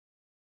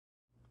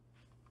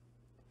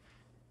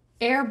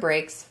Air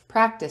Brakes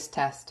Practice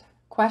Test,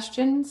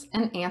 Questions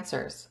and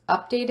Answers,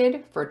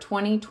 updated for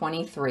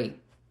 2023.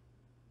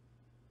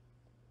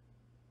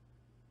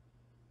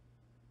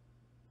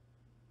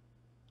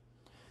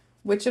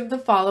 Which of the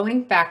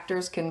following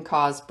factors can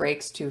cause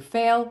brakes to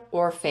fail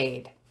or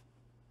fade?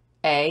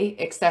 A.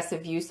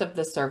 Excessive use of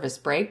the service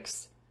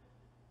brakes.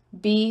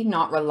 B.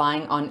 Not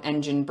relying on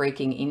engine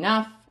braking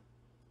enough.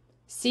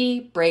 C.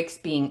 Brakes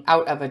being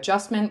out of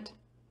adjustment.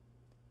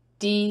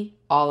 D.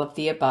 All of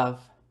the above.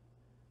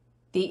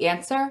 The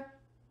answer?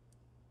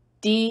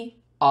 D.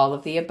 All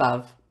of the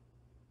above.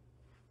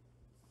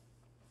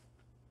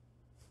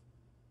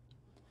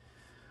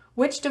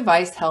 Which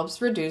device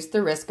helps reduce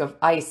the risk of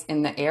ice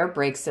in the air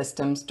brake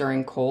systems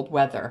during cold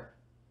weather?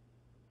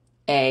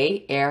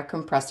 A. Air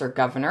compressor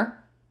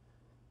governor.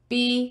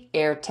 B.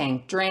 Air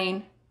tank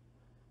drain.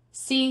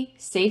 C.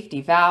 Safety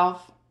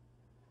valve.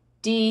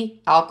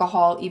 D.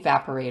 Alcohol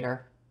evaporator.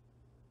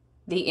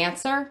 The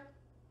answer?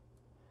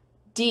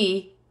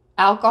 D.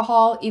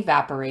 Alcohol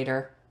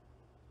evaporator.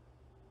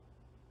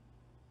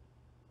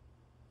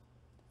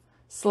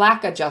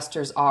 Slack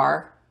adjusters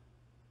are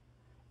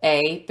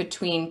A.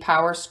 Between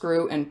power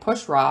screw and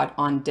push rod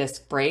on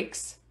disc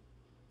brakes.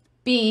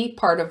 B.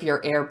 Part of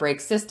your air brake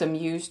system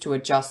used to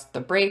adjust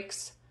the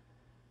brakes.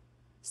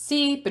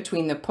 C.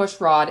 Between the push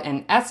rod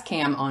and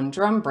S-cam on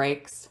drum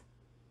brakes.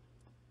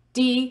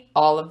 D.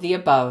 All of the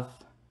above.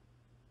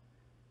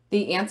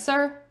 The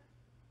answer?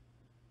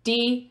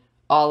 D.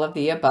 All of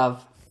the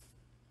above.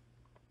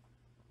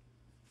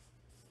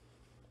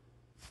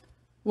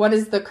 What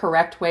is the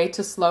correct way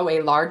to slow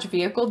a large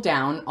vehicle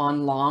down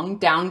on long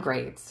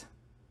downgrades?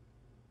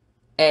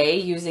 A.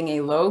 Using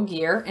a low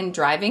gear and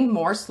driving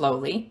more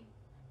slowly.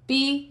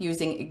 B.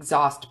 Using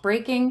exhaust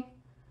braking.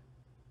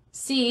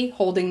 C.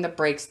 Holding the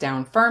brakes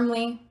down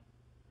firmly.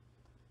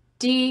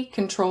 D.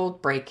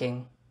 Controlled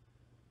braking.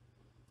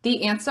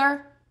 The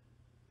answer?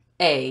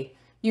 A.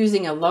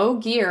 Using a low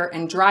gear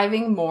and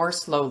driving more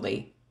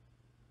slowly.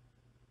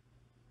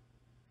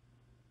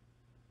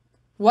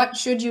 What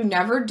should you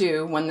never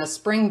do when the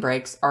spring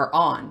brakes are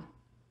on?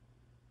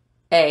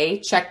 A.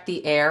 Check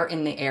the air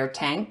in the air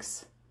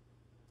tanks.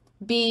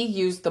 B.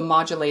 Use the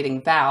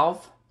modulating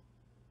valve.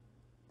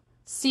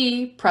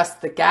 C. Press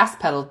the gas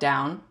pedal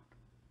down.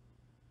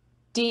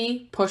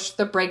 D. Push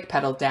the brake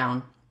pedal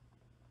down.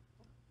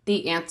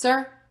 The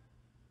answer?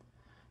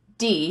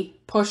 D.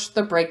 Push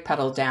the brake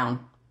pedal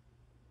down.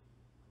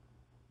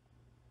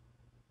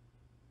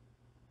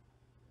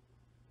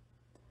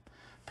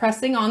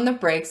 Pressing on the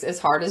brakes as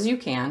hard as you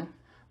can,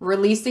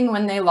 releasing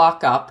when they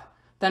lock up,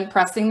 then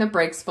pressing the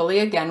brakes fully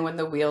again when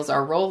the wheels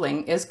are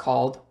rolling is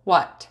called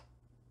what?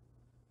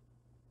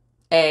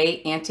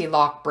 A.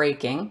 Anti-lock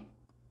braking.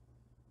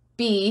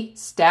 B.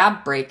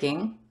 Stab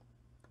braking.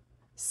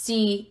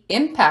 C.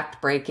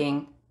 Impact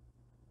braking.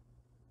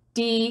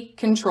 D.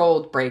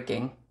 Controlled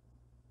braking.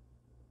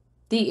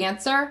 The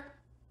answer?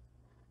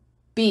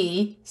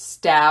 B.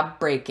 Stab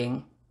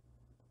braking.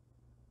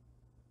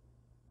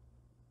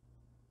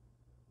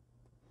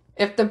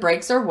 If the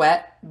brakes are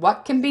wet,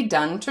 what can be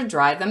done to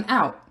dry them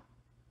out?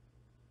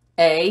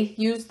 A.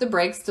 Use the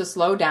brakes to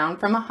slow down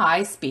from a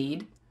high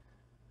speed.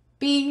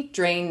 B.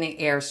 Drain the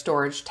air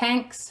storage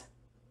tanks.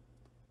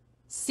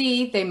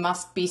 C. They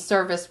must be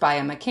serviced by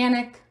a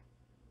mechanic.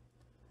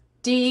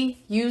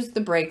 D. Use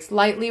the brakes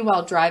lightly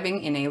while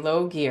driving in a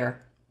low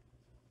gear.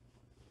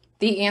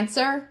 The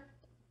answer?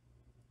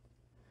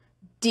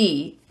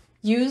 D.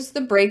 Use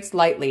the brakes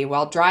lightly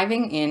while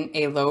driving in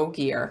a low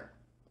gear.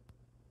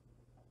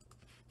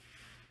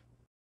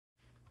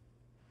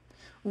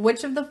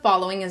 Which of the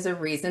following is a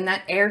reason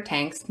that air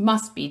tanks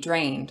must be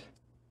drained?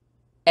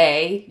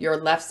 A. Your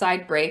left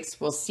side brakes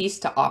will cease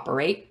to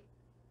operate.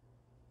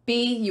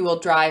 B. You will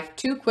drive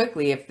too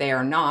quickly if they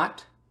are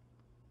not.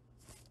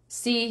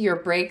 C. Your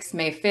brakes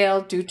may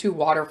fail due to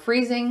water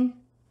freezing.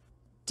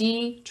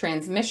 D.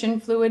 Transmission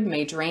fluid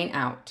may drain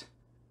out.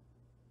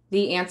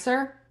 The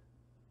answer?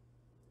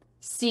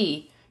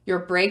 C. Your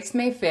brakes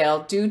may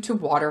fail due to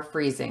water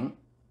freezing.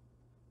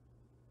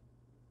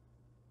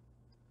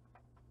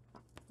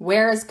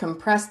 Where is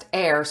compressed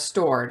air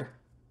stored?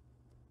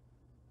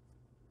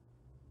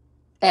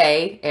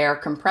 A. Air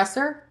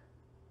compressor.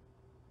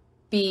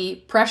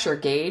 B. Pressure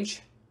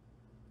gauge.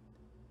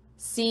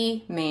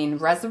 C. Main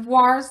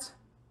reservoirs.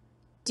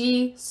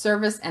 D.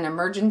 Service and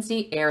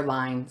emergency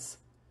airlines.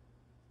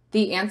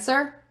 The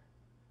answer?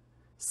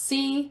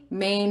 C.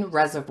 Main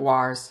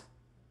reservoirs.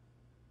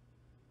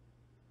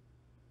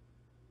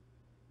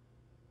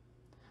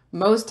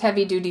 Most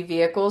heavy-duty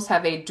vehicles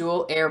have a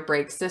dual air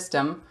brake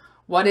system.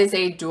 What is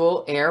a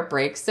dual air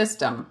brake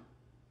system?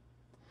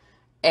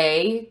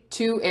 A.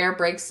 2 air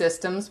brake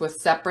systems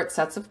with separate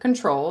sets of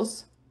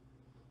controls.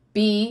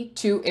 B.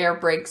 2 air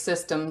brake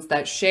systems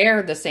that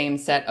share the same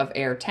set of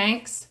air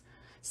tanks.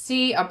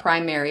 C. A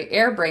primary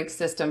air brake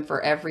system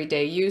for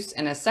everyday use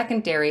and a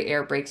secondary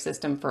air brake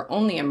system for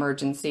only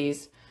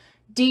emergencies.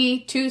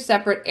 D. 2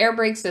 separate air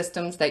brake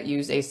systems that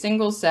use a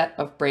single set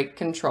of brake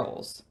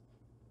controls.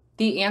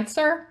 The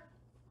answer?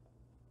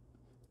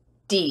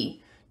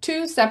 D.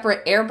 two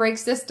separate air brake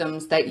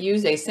systems that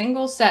use a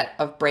single set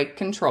of brake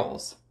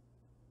controls.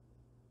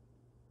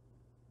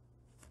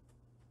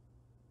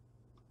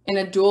 In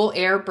a dual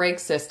air brake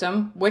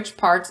system, which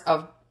parts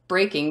of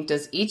braking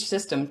does each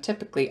system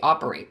typically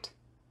operate?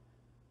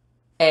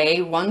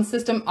 A. One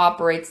system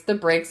operates the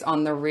brakes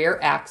on the rear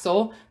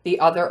axle, the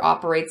other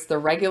operates the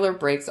regular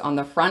brakes on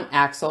the front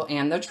axle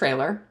and the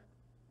trailer.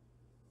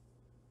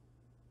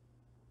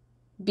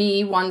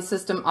 B. One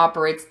system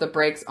operates the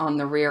brakes on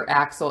the rear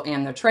axle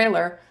and the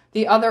trailer,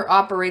 the other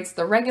operates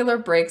the regular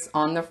brakes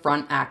on the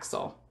front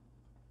axle.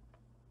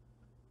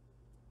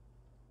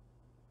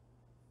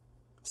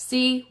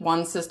 C.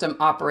 One system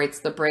operates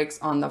the brakes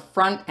on the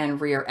front and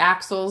rear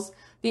axles,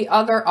 the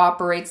other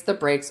operates the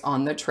brakes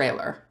on the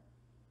trailer.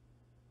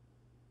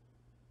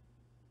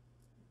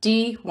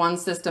 D. One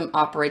system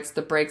operates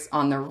the brakes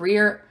on the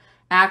rear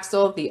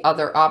axle, the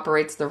other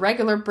operates the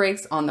regular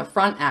brakes on the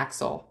front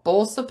axle.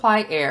 Both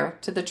supply air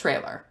to the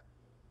trailer.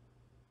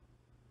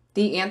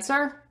 The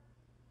answer?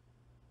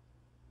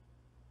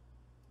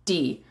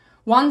 D.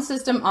 One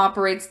system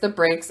operates the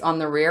brakes on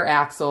the rear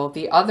axle,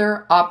 the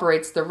other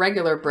operates the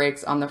regular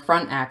brakes on the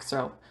front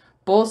axle.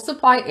 Both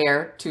supply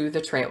air to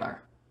the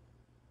trailer.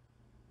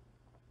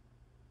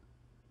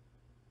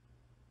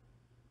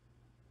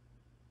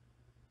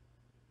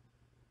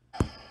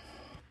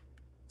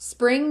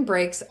 Spring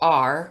brakes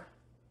are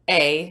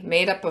A.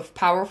 Made up of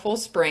powerful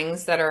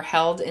springs that are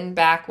held in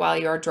back while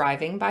you are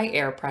driving by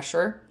air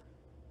pressure.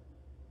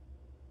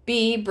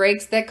 B.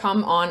 Brakes that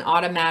come on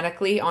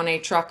automatically on a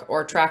truck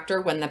or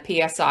tractor when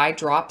the PSI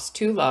drops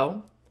too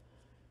low.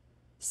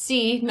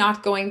 C.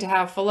 Not going to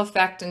have full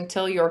effect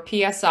until your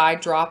PSI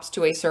drops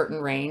to a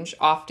certain range,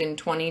 often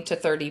 20 to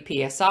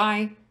 30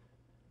 PSI.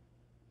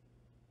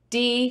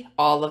 D.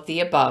 All of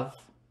the above.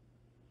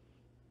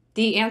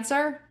 The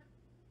answer?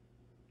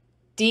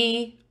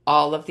 D.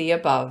 All of the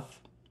above.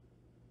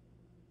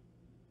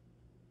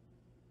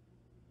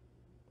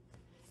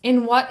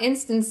 In what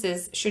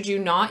instances should you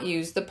not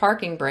use the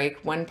parking brake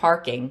when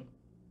parking?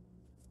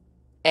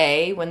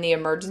 A. When the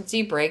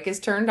emergency brake is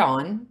turned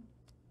on.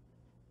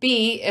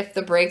 B. If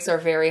the brakes are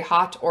very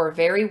hot or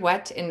very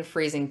wet in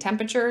freezing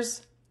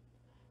temperatures.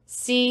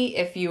 C.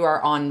 If you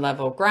are on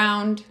level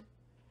ground.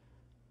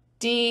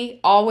 D.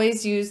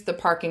 Always use the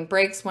parking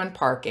brakes when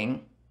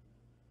parking.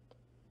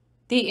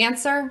 The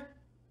answer?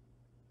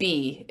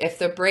 B. If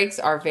the brakes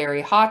are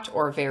very hot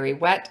or very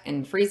wet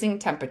in freezing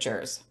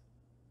temperatures.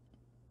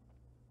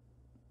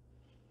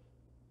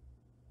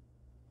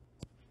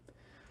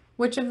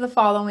 Which of the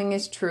following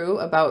is true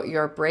about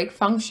your brake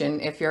function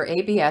if your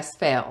ABS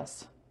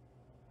fails?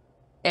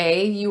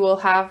 A. You will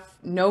have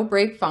no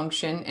brake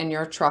function and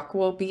your truck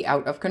will be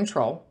out of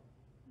control.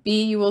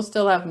 B. You will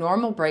still have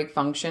normal brake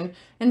function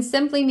and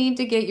simply need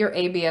to get your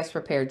ABS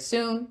repaired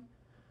soon.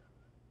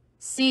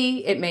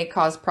 C. It may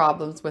cause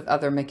problems with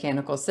other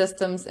mechanical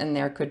systems and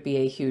there could be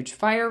a huge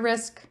fire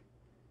risk.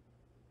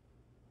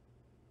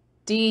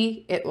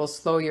 D. It will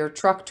slow your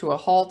truck to a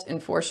halt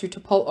and force you to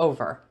pull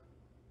over.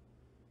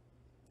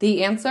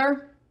 The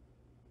answer?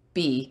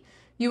 B.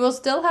 You will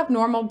still have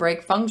normal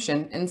brake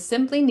function and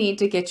simply need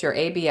to get your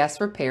ABS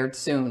repaired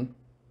soon.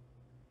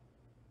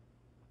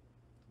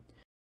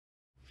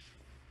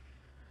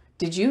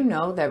 Did you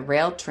know that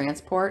Roehl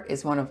Transport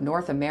is one of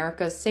North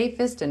America's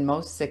safest and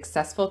most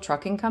successful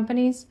trucking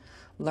companies?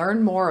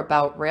 Learn more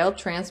about Roehl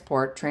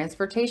Transport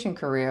transportation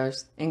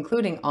careers,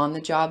 including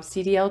on-the-job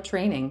CDL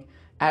training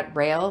at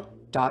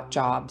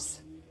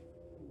roehl.jobs.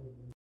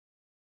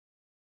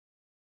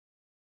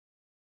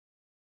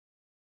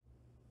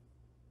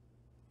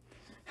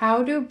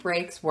 How do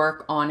brakes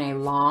work on a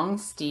long,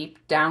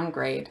 steep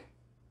downgrade?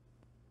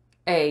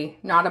 A.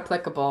 Not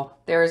applicable.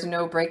 There is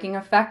no braking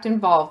effect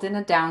involved in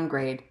a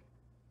downgrade.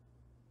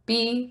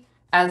 B.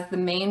 As the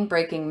main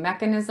braking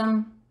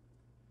mechanism.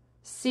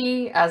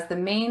 C. As the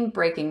main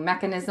braking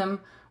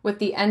mechanism with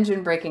the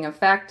engine braking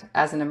effect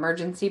as an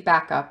emergency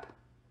backup.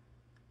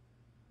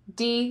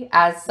 D.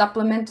 As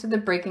supplement to the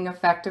braking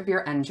effect of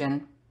your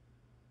engine.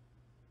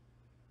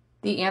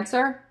 The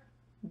answer?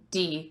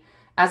 D.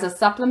 As a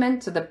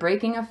supplement to the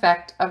braking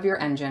effect of your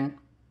engine.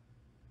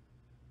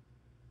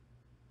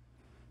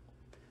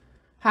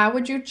 How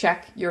would you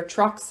check your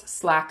truck's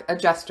slack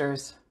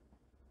adjusters?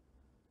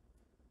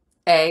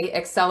 A.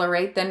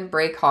 Accelerate then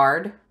brake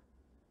hard.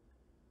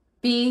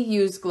 B.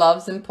 Use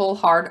gloves and pull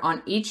hard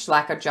on each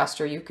slack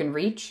adjuster you can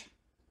reach.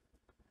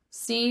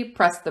 C.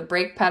 Press the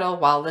brake pedal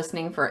while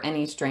listening for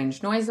any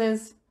strange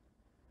noises.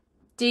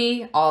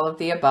 D. All of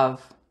the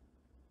above.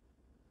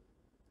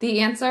 The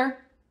answer?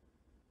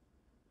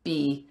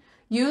 B.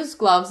 Use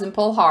gloves and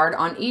pull hard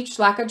on each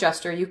slack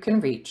adjuster you can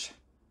reach.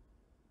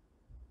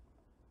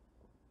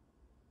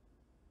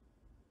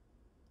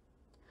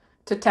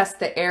 To test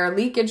the air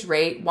leakage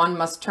rate, one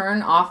must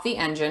turn off the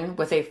engine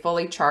with a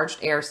fully charged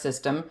air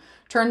system,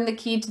 turn the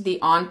key to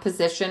the on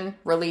position,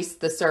 release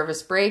the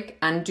service brake,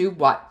 and do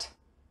what?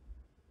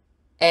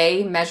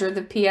 A. Measure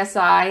the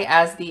PSI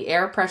as the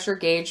air pressure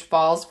gauge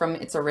falls from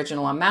its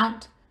original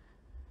amount.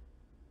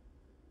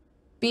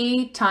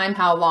 B, time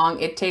how long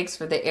it takes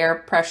for the air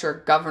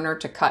pressure governor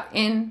to cut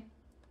in.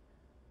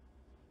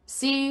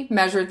 C,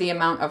 measure the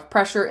amount of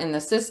pressure in the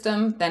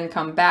system, then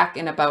come back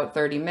in about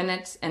 30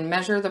 minutes and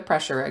measure the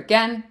pressure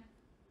again.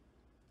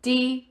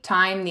 D,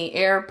 time the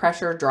air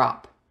pressure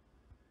drop.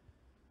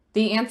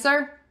 The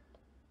answer?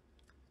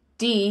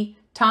 D,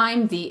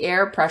 time the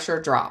air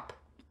pressure drop.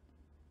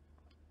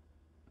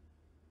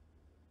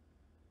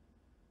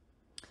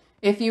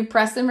 If you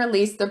press and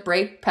release the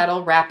brake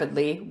pedal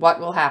rapidly, what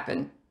will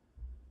happen?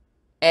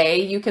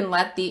 A, you can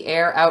let the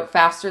air out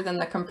faster than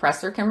the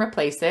compressor can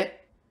replace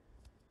it.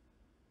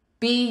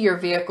 B, your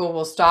vehicle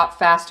will stop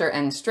faster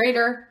and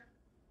straighter.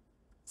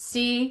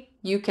 C,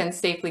 you can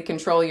safely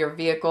control your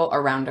vehicle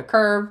around a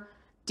curve.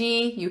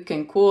 D, you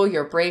can cool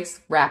your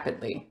brakes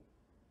rapidly.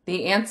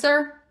 The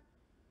answer?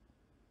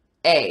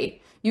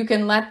 A, you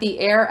can let the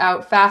air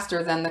out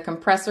faster than the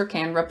compressor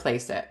can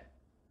replace it.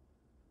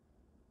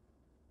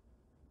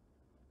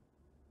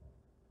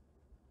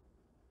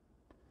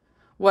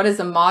 What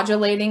is a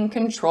modulating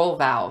control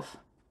valve?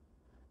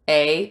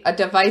 A, a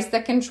device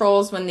that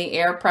controls when the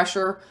air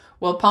pressure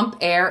will pump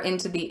air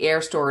into the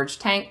air storage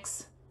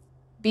tanks.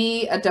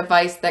 B, a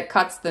device that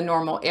cuts the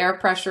normal air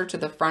pressure to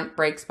the front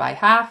brakes by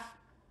half.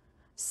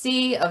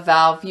 C, a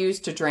valve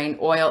used to drain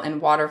oil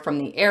and water from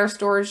the air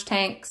storage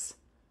tanks.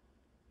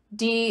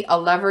 D, a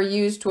lever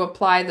used to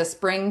apply the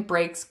spring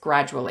brakes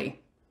gradually.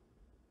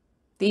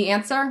 The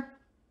answer?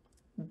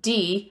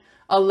 D,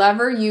 a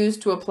lever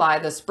used to apply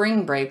the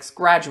spring brakes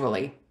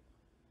gradually.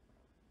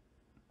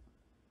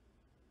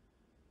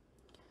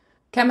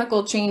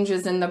 Chemical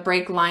changes in the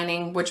brake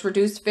lining which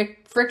reduce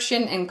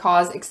friction and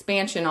cause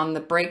expansion on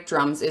the brake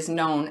drums is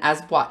known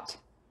as what?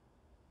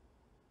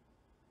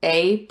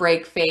 A,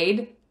 brake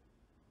fade.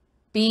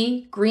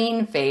 B,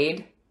 green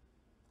fade.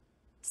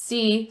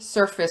 C,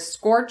 surface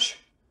scorch.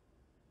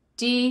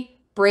 D,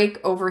 brake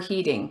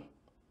overheating.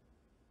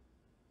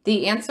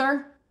 The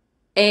answer?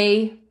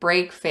 A,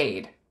 brake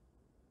fade.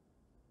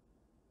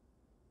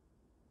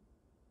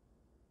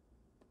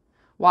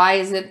 Why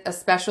is it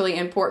especially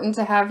important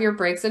to have your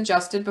brakes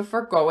adjusted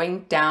before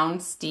going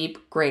down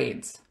steep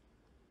grades?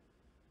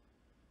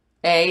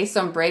 A,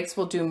 some brakes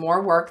will do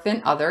more work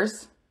than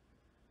others.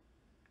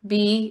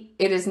 B,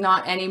 it is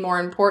not any more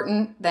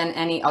important than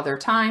any other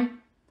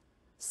time.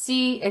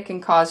 C, it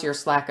can cause your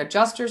slack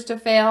adjusters to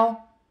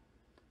fail.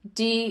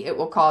 D, it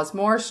will cause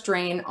more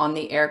strain on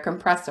the air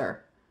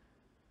compressor.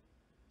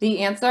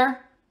 The answer?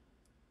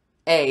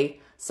 A,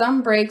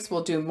 some brakes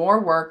will do more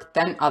work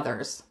than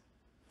others.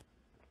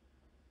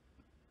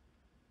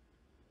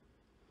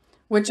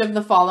 Which of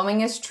the following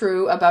is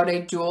true about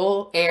a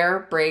dual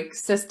air brake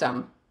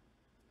system?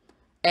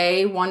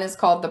 A, one is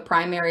called the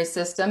primary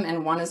system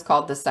and one is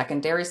called the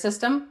secondary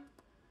system.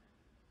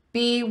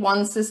 B,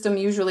 one system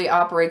usually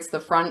operates the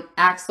front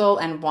axle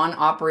and one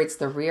operates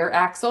the rear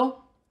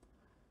axle.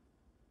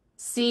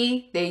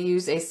 C, they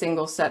use a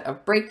single set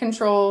of brake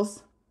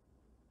controls.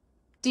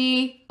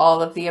 D,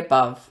 all of the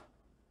above.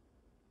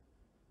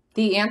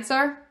 The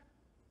answer?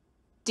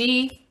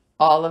 D,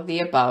 all of the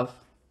above.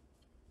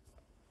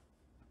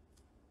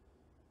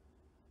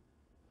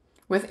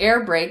 With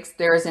air brakes,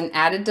 there is an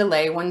added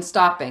delay when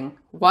stopping.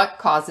 What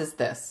causes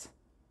this?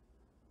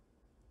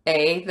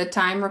 A, the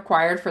time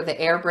required for the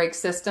air brake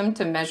system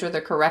to measure the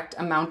correct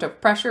amount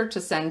of pressure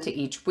to send to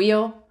each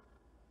wheel.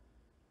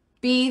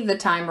 B, the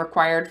time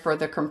required for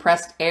the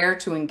compressed air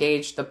to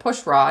engage the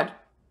push rod.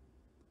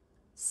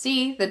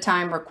 C, the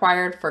time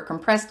required for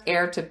compressed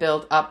air to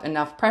build up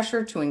enough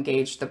pressure to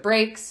engage the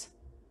brakes.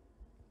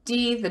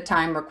 D, the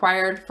time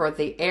required for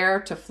the air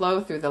to flow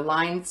through the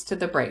lines to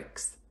the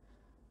brakes.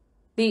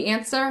 The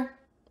answer?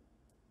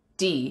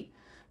 D,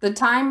 the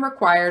time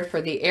required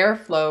for the air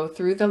flow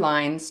through the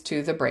lines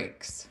to the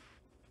brakes.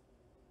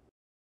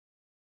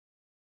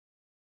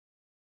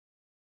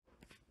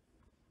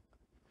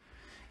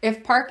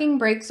 If parking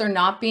brakes are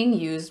not being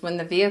used when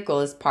the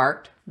vehicle is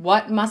parked,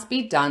 what must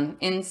be done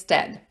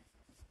instead?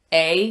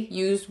 A,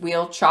 use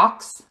wheel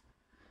chocks.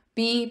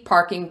 B,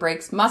 parking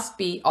brakes must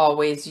be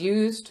always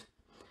used.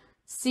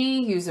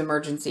 C, use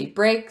emergency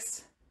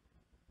brakes.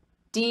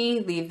 D,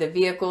 leave the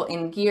vehicle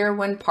in gear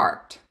when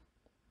parked.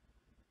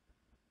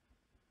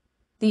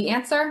 The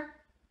answer?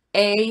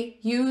 A,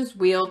 use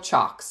wheel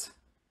chocks.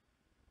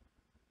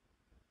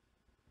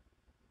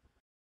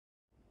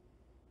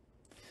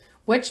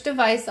 Which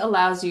device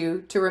allows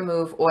you to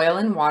remove oil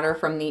and water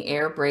from the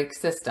air brake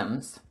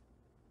systems?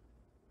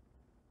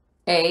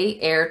 A,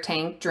 air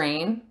tank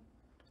drain.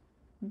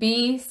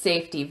 B,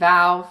 safety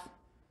valve.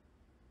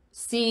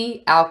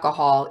 C,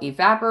 alcohol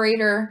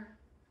evaporator.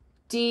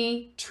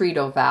 D,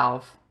 treacle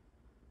valve.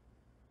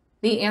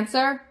 The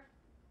answer?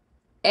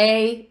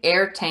 A,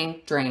 air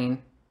tank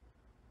drain.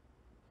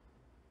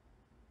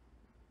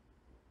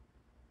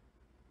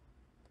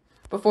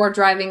 Before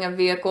driving a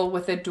vehicle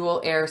with a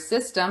dual air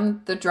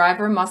system, the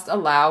driver must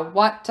allow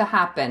what to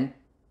happen?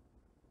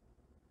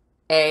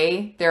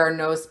 A, there are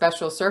no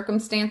special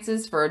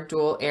circumstances for a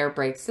dual air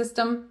brake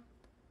system.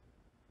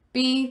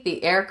 B,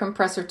 the air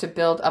compressor to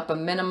build up a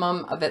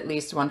minimum of at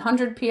least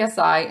 100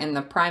 psi in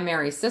the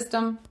primary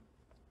system.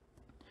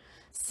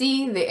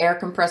 C, the air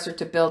compressor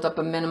to build up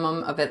a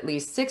minimum of at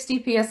least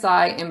 60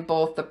 psi in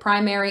both the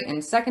primary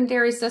and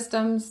secondary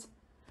systems.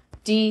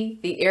 D,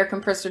 the air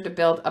compressor to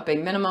build up a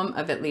minimum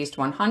of at least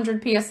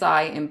 100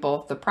 psi in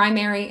both the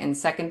primary and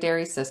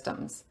secondary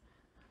systems.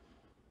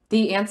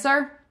 The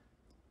answer?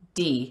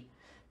 D,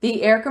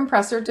 the air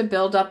compressor to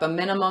build up a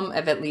minimum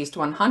of at least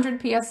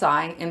 100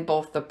 psi in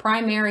both the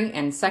primary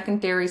and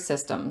secondary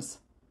systems.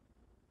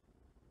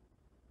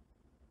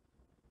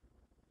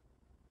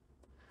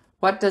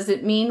 What does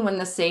it mean when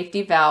the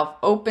safety valve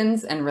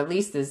opens and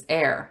releases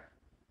air?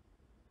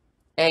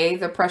 A,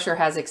 the pressure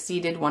has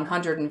exceeded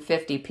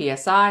 150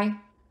 psi.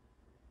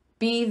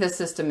 B, the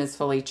system is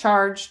fully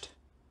charged.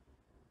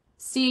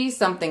 C,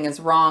 something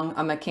is wrong,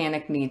 a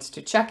mechanic needs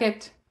to check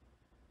it.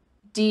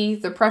 D,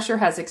 the pressure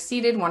has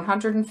exceeded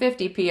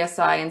 150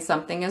 psi and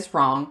something is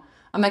wrong,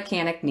 a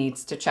mechanic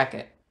needs to check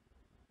it.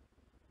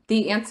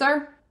 The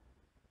answer?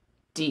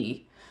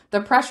 D,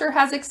 the pressure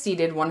has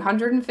exceeded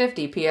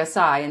 150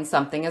 psi and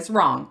something is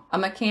wrong, a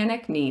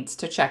mechanic needs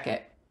to check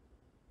it.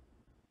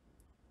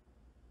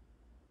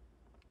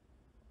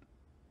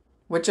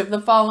 Which of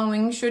the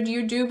following should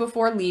you do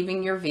before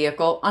leaving your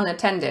vehicle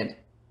unattended?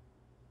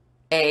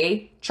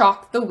 A,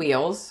 chalk the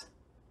wheels.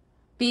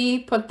 B,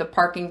 put the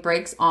parking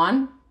brakes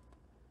on.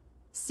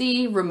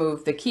 C,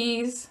 remove the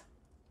keys.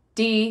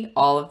 D,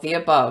 all of the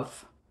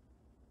above.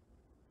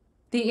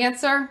 The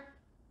answer?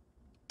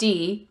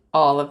 D,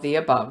 all of the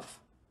above.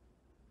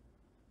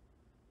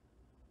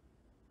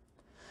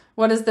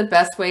 What is the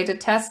best way to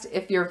test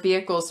if your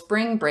vehicle's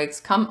spring brakes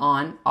come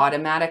on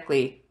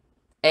automatically?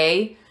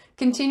 A,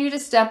 continue to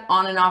step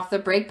on and off the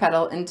brake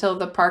pedal until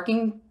the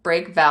parking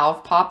brake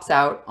valve pops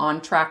out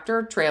on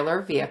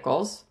tractor-trailer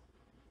vehicles.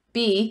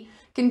 B,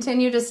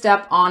 continue to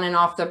step on and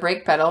off the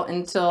brake pedal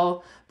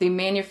until the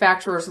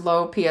manufacturer's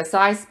low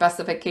PSI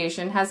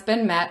specification has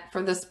been met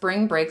for the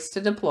spring brakes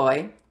to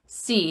deploy.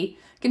 C,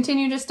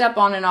 continue to step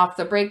on and off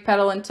the brake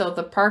pedal until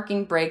the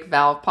parking brake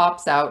valve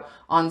pops out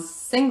on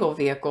single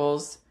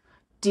vehicles.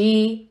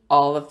 D,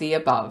 all of the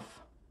above.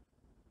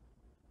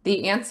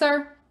 The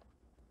answer?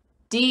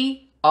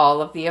 D,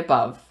 all of the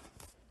above.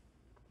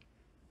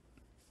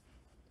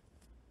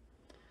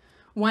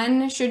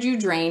 When should you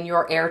drain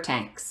your air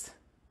tanks?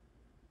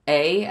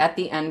 A, at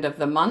the end of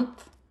the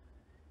month.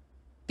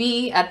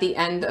 B, at the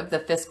end of the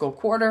fiscal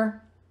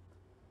quarter.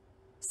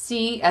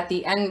 C, at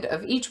the end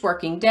of each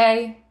working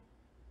day.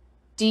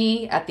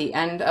 D, at the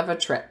end of a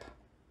trip.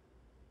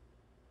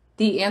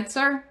 The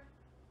answer?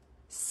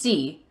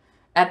 C,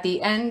 at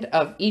the end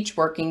of each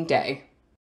working day.